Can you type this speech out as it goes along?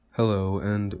Hello,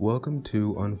 and welcome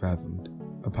to Unfathomed,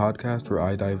 a podcast where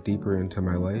I dive deeper into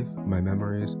my life, my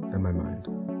memories, and my mind.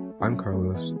 I'm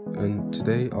Carlos, and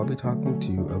today I'll be talking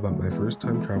to you about my first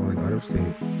time traveling out of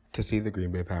state to see the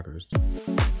Green Bay Packers.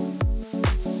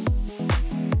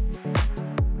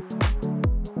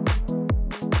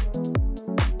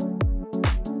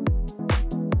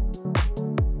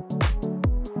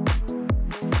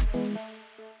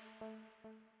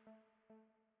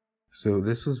 So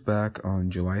this was back on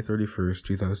July 31st,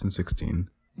 2016.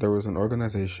 There was an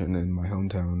organization in my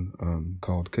hometown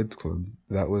called Kids Club.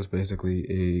 That was basically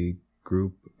a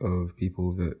group of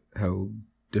people that held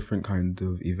different kinds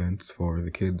of events for the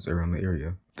kids around the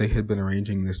area. They had been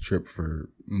arranging this trip for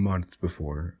months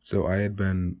before, so I had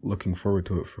been looking forward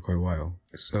to it for quite a while.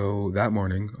 So that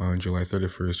morning, on July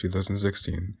 31st,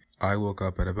 2016, I woke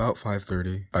up at about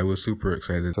 5:30. I was super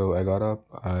excited. So I got up,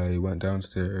 I went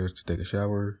downstairs to take a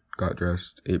shower, got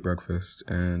dressed, ate breakfast,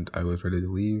 and I was ready to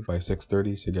leave by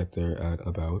 6:30 to get there at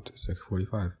about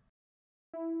 6:45.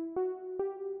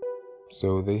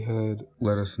 So they had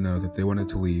let us know that they wanted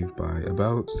to leave by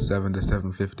about 7 to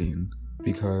 7:15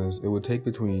 because it would take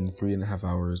between 3.5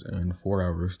 hours and 4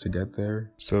 hours to get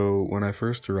there. So when I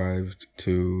first arrived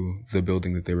to the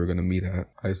building that they were going to meet at,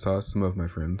 I saw some of my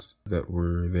friends that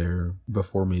were there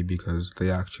before me because they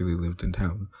actually lived in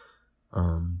town.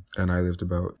 And I lived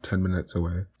about 10 minutes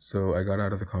away. So I got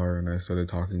out of the car and I started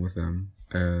talking with them.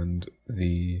 And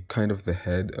the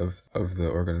head of the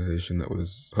organization that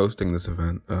was hosting this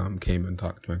event came and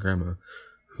talked to my grandma,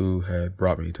 who had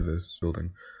brought me to this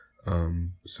building.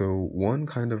 So one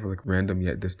kind of random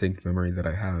yet distinct memory that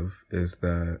I have is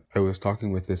that I was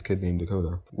talking with this kid named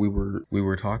Dakota. We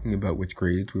were talking about which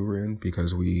grades we were in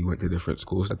because we went to different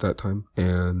schools at that time,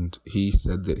 and he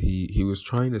said that he was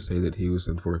trying to say that he was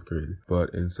in 4th grade,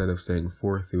 but instead of saying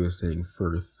 4th, he was saying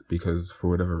firth because for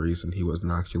whatever reason he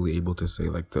wasn't actually able to say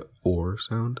the or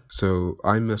sound. So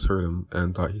I misheard him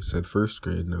and thought he said 1st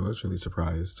grade, and I was really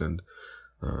surprised, and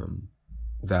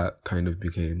that kind of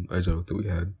became a joke that we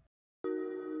had.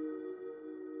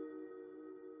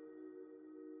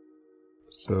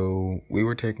 So we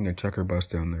were taking a checker bus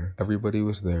down there. Everybody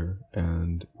was there,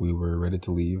 and we were ready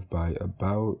to leave by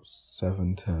about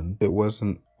 7:10. It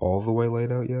wasn't all the way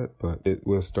light out yet, but it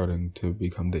was starting to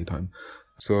become daytime.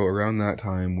 So around that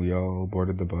time, we all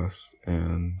boarded the bus,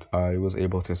 and I was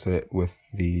able to sit with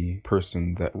the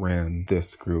person that ran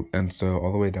this group. And so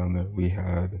all the way down there, we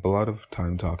had a lot of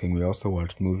time talking. We also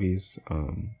watched movies.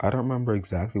 I don't remember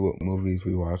exactly what movies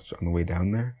we watched on the way down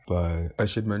there, but I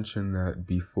should mention that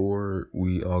before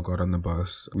we all got on the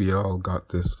bus, we all got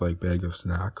this bag of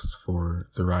snacks for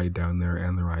the ride down there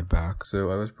and the ride back.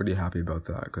 So I was pretty happy about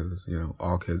that because,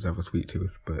 all kids have a sweet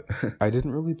tooth, but I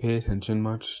didn't really pay attention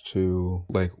much to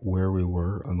where we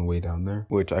were on the way down there,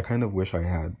 which I kind of wish I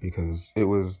had because it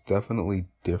was definitely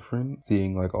different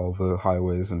seeing all the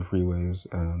highways and freeways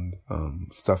and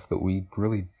stuff that we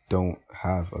really don't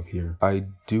have up here. I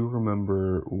do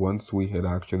remember once we had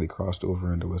actually crossed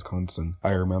over into Wisconsin,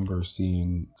 I remember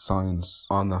seeing signs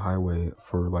on the highway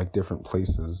for different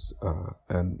places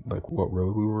and what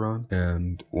road we were on,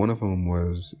 and one of them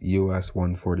was US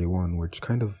 141, which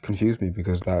kind of confused me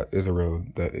because that is a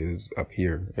road that is up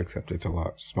here, except it's a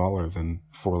lot smaller than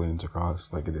 4 lanes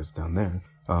across like it is down there.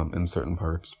 In certain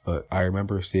parts, but I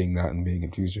remember seeing that and being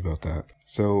confused about that.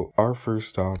 So our first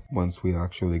stop, once we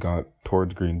actually got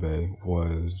towards Green Bay,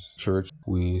 was church.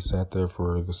 We sat there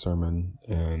for the sermon,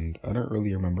 and I don't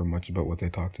really remember much about what they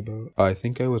talked about. I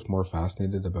think I was more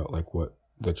fascinated about what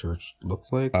the church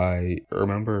looked like. I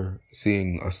remember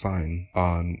seeing a sign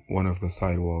on one of the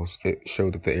side walls. It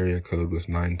showed that the area code was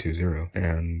 920,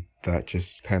 and that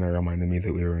just kind of reminded me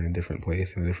that we were in a different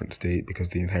place, in a different state, because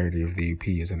the entirety of the UP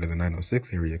is under the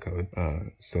 906 area code.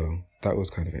 So that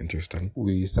was kind of interesting.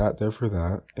 We sat there for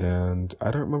that, and I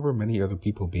don't remember many other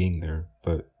people being there,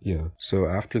 but yeah. So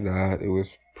after that, it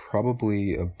was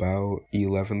probably about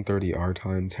 11:30 our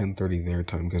time, 10:30 their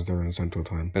time, because they're in Central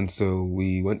Time. And so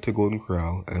we went to Golden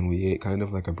Corral, and we ate kind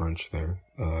of a brunch there.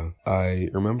 I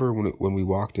remember when we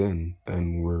walked in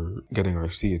and were getting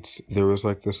our seats, there was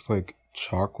this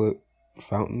chocolate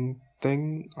fountain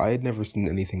thing. I had never seen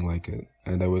anything like it,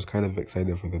 and I was kind of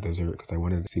excited for the dessert because I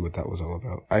wanted to see what that was all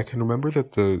about. I can remember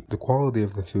that the quality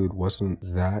of the food wasn't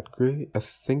that great. I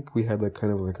think we had a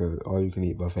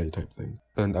all-you-can-eat buffet type thing,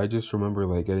 and I just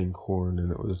remember getting corn,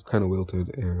 and it was kind of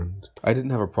wilted, and I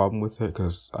didn't have a problem with it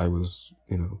because I was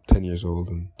 10 years old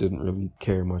and didn't really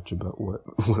care much about what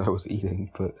I was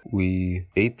eating. But we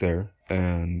ate there,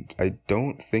 and I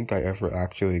don't think I ever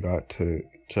actually got to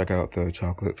check out the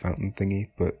chocolate fountain thingy,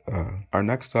 but our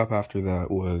next stop after that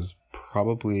was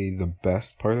probably the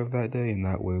best part of that day, and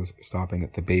that was stopping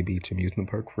at the Bay Beach amusement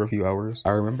park for a few hours.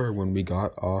 I remember when we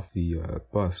got off the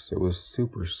bus, it was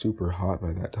super, super hot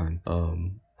by that time.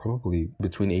 Probably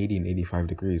between 80 and 85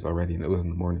 degrees already, and it was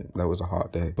in the morning. That was a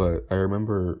hot day. But I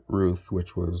remember Ruth,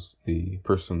 which was the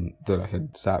person that I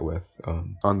had sat with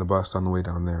on the bus on the way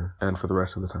down there, and for the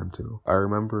rest of the time too. I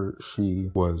remember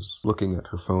she was looking at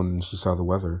her phone and she saw the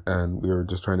weather, and we were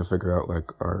just trying to figure out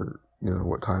like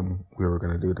what time we were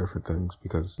going to do different things,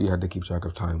 because we had to keep track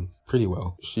of time pretty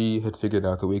well. She had figured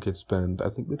out that we could spend, I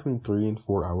think, between 3 and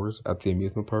 4 hours at the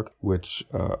amusement park, which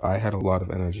I had a lot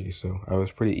of energy, so I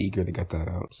was pretty eager to get that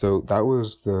out. So that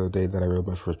was the day that I rode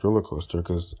my first roller coaster,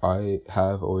 because I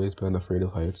have always been afraid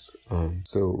of heights.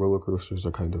 So roller coasters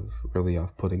are kind of really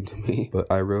off-putting to me. But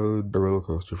I rode a roller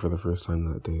coaster for the first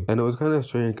time that day. And it was kind of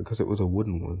strange because it was a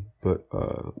wooden one. But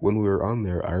when we were on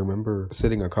there, I remember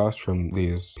sitting across from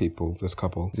this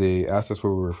couple. They asked us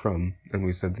where we were from, and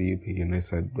we said the UP, and they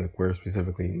said, like, where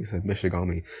specifically? And we said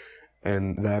Michigami.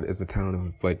 And that is a town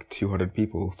of like 200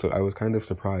 people. So I was kind of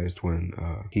surprised when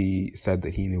he said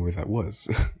that he knew where that was.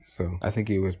 So I think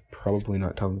he was probably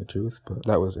not telling the truth, but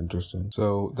that was interesting.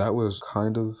 So that was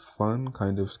kind of fun,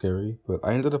 kind of scary, but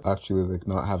I ended up actually like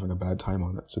not having a bad time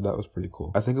on it. So that was pretty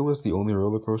cool. I think it was the only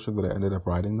roller coaster that I ended up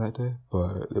riding that day,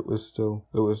 but it was still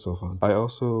fun. I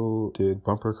also did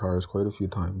bumper cars quite a few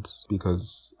times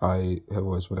because I have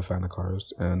always been a fan of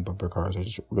cars, and bumper cars are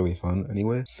just really fun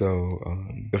anyway. So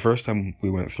the first time we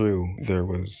went through, there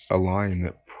was a line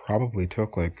that probably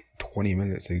took like 20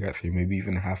 minutes to get through, maybe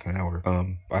even half an hour.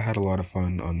 I had a lot of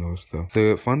fun on those though.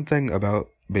 The fun thing about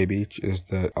Bay Beach is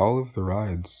that all of the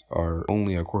rides are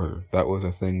only a quarter. That was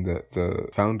a thing that the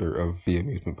founder of the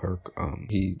amusement park,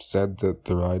 he said that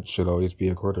the ride should always be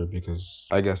a quarter, because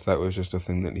I guess that was just a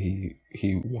thing that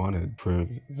he wanted for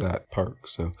that park.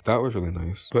 So that was really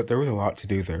nice. But there was a lot to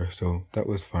do there, so that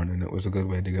was fun, and it was a good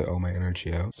way to get all my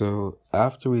energy out. So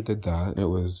after we did that, it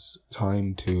was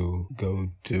time to go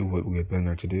do what we had been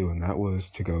there to do, and that was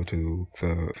to go to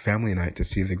the family night to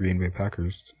see the Green Bay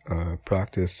Packers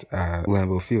practice at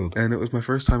Lambeau Field. And it was my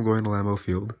first time going to Lambeau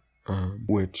Field,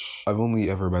 which I've only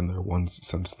ever been there once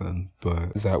since then,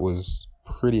 but that was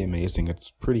pretty amazing. It's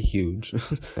pretty huge.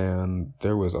 And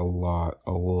there was a lot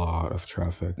of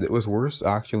traffic. It was worse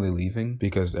actually leaving,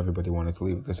 because everybody wanted to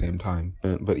leave at the same time.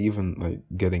 But even like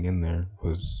getting in there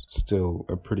was still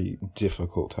a pretty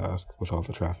difficult task with all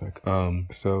the traffic.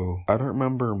 So I don't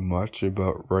remember much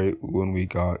about right when we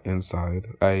got inside.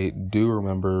 I do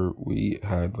remember we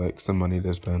had like some money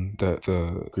to spend that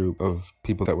the group of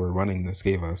people that were running this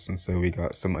gave us, and so we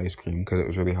got some ice cream because it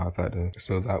was really hot that day.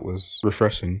 So that was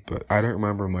refreshing, but I don't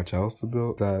remember much else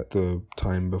about that the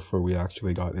time before we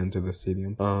actually got into the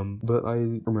stadium. But I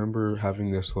remember having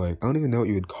this, like, I don't even know what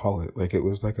you would call it. Like, it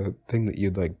was like a thing that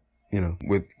you'd like,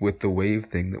 with the wave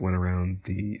thing that went around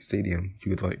the stadium,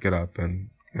 you would like get up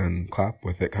and clap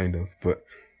with it kind of, but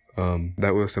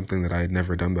that was something that I had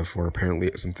never done before. Apparently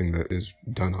it's something that is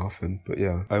done often. But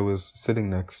yeah, I was sitting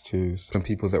next to some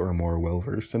people that were more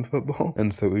well-versed in football.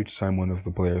 And so each time one of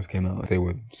the players came out, they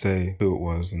would say who it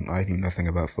was. And I knew nothing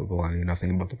about football. I knew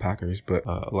nothing about the Packers. But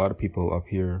a lot of people up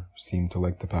here seemed to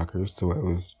like the Packers. So I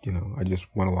was, I just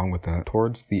went along with that.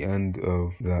 Towards the end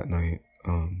of that night,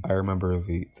 I remember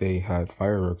they had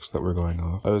fireworks that were going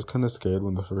off. I was kind of scared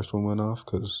when the first one went off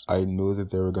because I knew that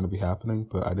they were going to be happening,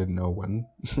 but I didn't know when.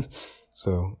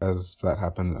 So as that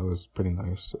happened, that was pretty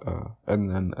nice. And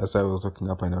then as I was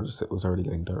looking up, I noticed it was already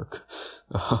getting dark.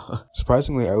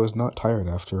 Surprisingly, I was not tired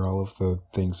after all of the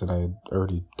things that I had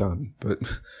already done, but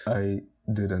I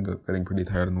did end up getting pretty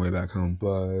tired on the way back home.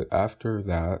 But after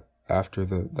that,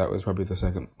 that was probably the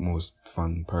second most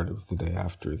fun part of the day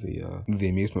after the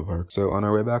amusement park. So on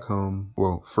our way back home,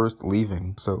 first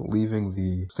leaving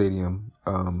the stadium,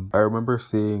 I remember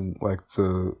seeing like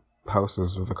the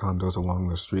houses or the condos along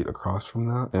the street across from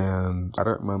that, and I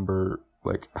don't remember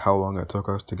like how long it took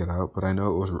us to get out, but I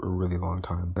know it was a really long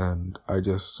time. And I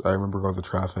remember all the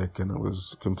traffic, and it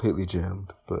was completely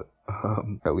jammed, but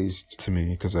at least to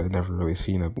me, because I'd never really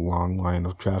seen a long line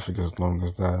of traffic as long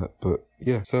as that. But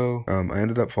yeah, so I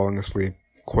ended up falling asleep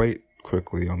quite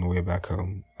quickly on the way back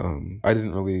home. I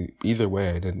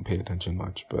didn't pay attention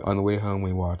much, but on the way home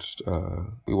we watched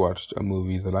a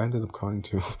movie that I ended up crying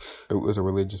to. It was a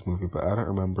religious movie, but I don't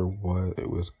remember what it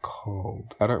was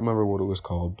called. But I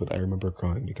remember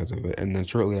crying because of it. And then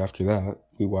shortly after that,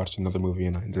 we watched another movie,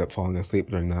 and I ended up falling asleep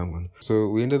during that one. So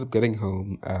we ended up getting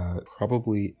home at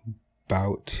probably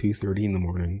about 2:30 in the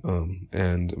morning.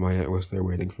 And my aunt was there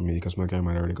waiting for me because my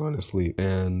grandma had already gone to sleep.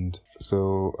 And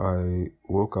so I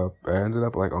woke up. I ended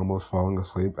up like almost falling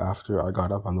asleep after I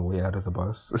got up on the way out of the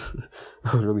bus.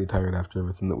 I was really tired after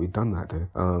everything that we'd done that day.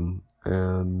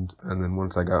 And then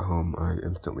once I got home, I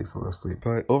instantly fell asleep.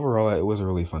 But overall, it was a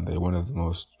really fun day. One of the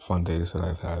most fun days that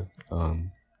I've had.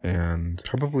 And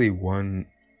probably one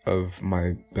of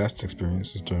my best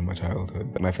experiences during my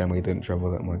childhood. My family didn't travel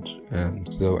that much,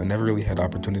 and so I never really had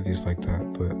opportunities like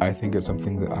that, but I think it's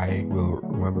something that I will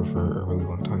remember for a really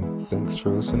long time. Thanks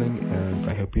for listening, and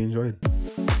I hope you enjoyed.